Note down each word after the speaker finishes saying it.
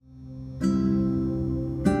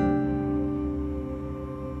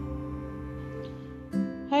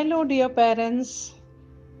Hello, dear parents.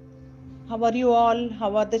 How are you all?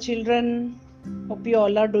 How are the children? Hope you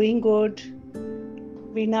all are doing good.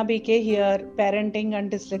 Veena BK here, parenting and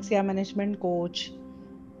dyslexia management coach.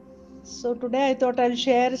 So, today I thought I'll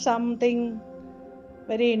share something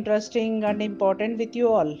very interesting and important with you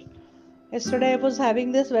all. Yesterday I was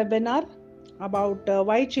having this webinar about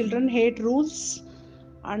why children hate rules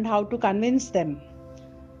and how to convince them.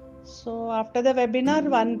 So, after the webinar,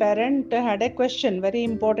 one parent had a question, very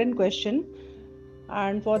important question.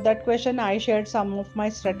 And for that question, I shared some of my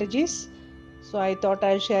strategies. So I thought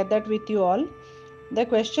I'll share that with you all. The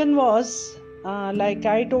question was like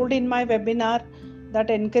I told in my webinar,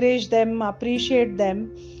 that encourage them, appreciate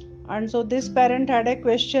them. And so this parent had a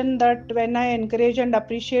question that when I encourage and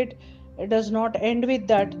appreciate, it does not end with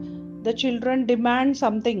that. The children demand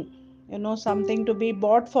something, something to be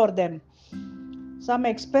bought for them, some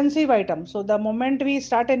expensive item. So the moment we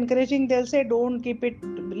start encouraging, they'll say, don't keep it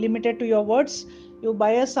limited to your words. You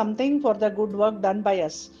buy us something for the good work done by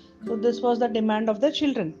us. So this was the demand of the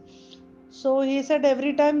children. So he said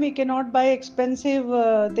every time we cannot buy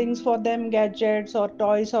expensive things for them, gadgets or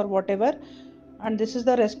toys or whatever. And this is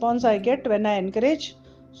the response I get when I encourage.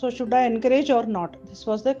 So should I encourage or not? This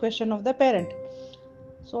was the question of the parent.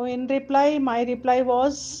 So in reply, my reply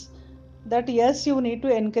was that yes, you need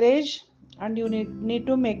to encourage and you need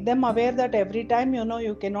to make them aware that every time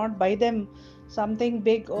you cannot buy them something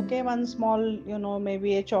big. Okay, one small,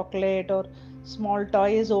 maybe a chocolate or small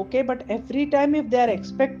toy is okay, but every time if they are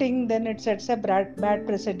expecting, then it sets a bad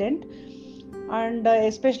precedent. And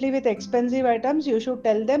especially with expensive items, you should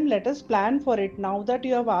tell them, let us plan for it. Now that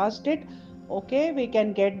you have asked it, okay, we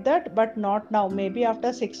can get that, but not now, maybe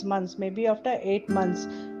after 6 months, maybe after 8 months,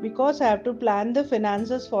 because I have to plan the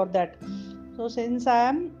finances for that. So since I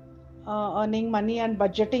am earning money and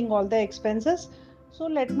budgeting all the expenses, so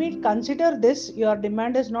let me consider this. Your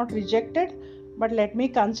demand is not rejected, but let me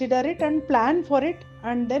consider it and plan for it,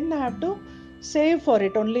 and then I have to save for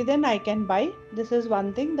it. Only then I can buy. This is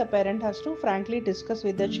one thing the parent has to frankly discuss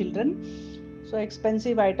with the children. So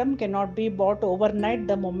expensive item cannot be bought overnight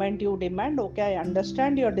the moment you demand. Okay, I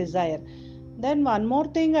understand your desire. Then one more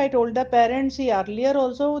thing I told the parents, see, earlier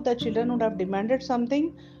also the children would have demanded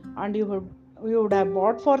something and you would have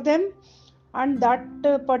bought for them, and that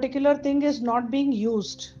particular thing is not being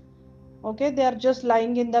used. Okay, they are just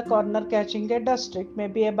lying in the corner catching a dust. It may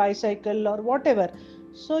be a bicycle or whatever.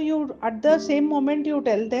 So you, at the same moment, you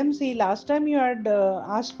tell them, see, last time you had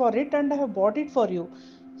asked for it and I have bought it for you.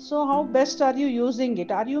 So how best are you using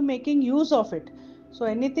it? Are you making use of it? So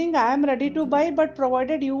anything I am ready to buy, but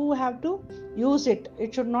provided you have to use it,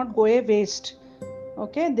 it should not go a waste.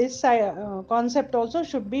 Okay, this concept also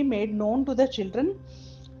should be made known to the children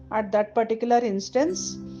at that particular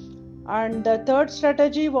instance. And the third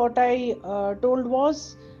strategy, what I told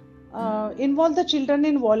was, involve the children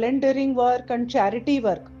in volunteering work and charity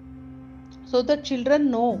work. So the children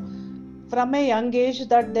know from a young age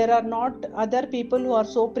that there are not other people who are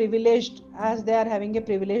so privileged as they are having a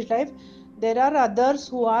privileged life. There are others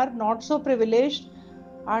who are not so privileged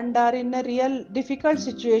and are in a real difficult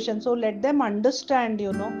situation. So let them understand,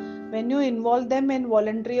 when you involve them in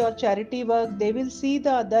voluntary or charity work, they will see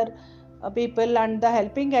the other people, and the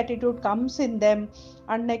helping attitude comes in them.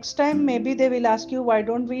 And next time maybe they will ask you, why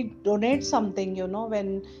don't we donate something?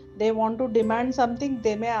 When they want to demand something,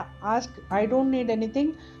 they may ask, I don't need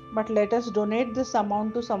anything, but let us donate this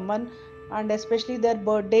amount to someone. And especially their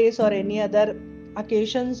birthdays or any other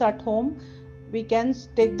occasions at home, we can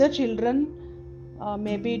take the children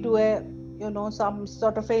maybe to a, some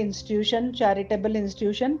sort of a institution, charitable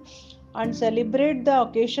institution, and celebrate the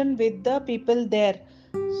occasion with the people there,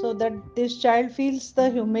 so that this child feels the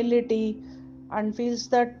humility and feels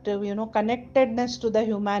that connectedness to the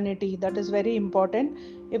humanity. That is very important.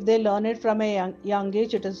 If they learn it from a young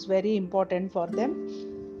age, it is very important for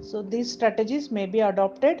them. So these strategies may be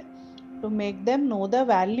adopted to make them know the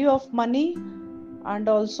value of money. And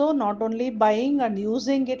also, not only buying and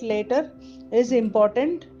using it later is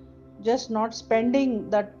important, just not spending,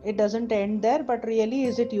 that it doesn't end there, but really,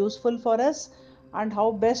 is it useful for us and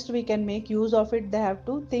how best we can make use of it, they have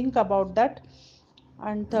to think about that.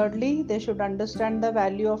 And thirdly, they should understand the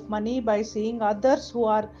value of money by seeing others who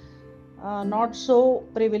are not so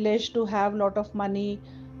privileged to have lot of money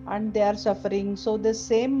and they are suffering. So the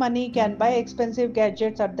same money can buy expensive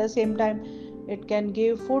gadgets. At the same time, it can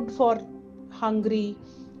give food for hungry,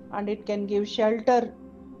 and it can give shelter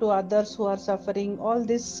to others who are suffering. All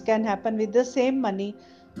this can happen with the same money.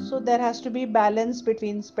 So there has to be balance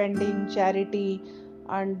between spending, charity,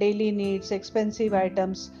 and daily needs, expensive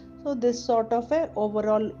items. So this sort of a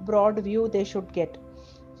overall broad view they should get.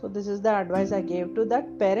 So this is the advice I gave to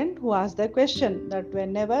that parent who asked the question, that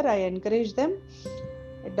whenever I encourage them,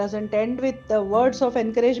 it doesn't end with the words of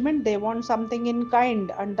encouragement. They want something in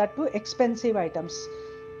kind, and that too expensive items.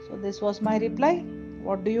 So this was my reply.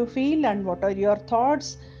 What do you feel and what are your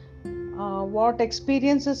thoughts? What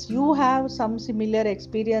experiences you have, some similar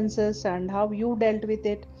experiences, and how you dealt with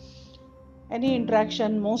it? Any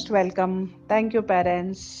interaction, most welcome. Thank you,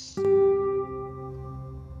 parents.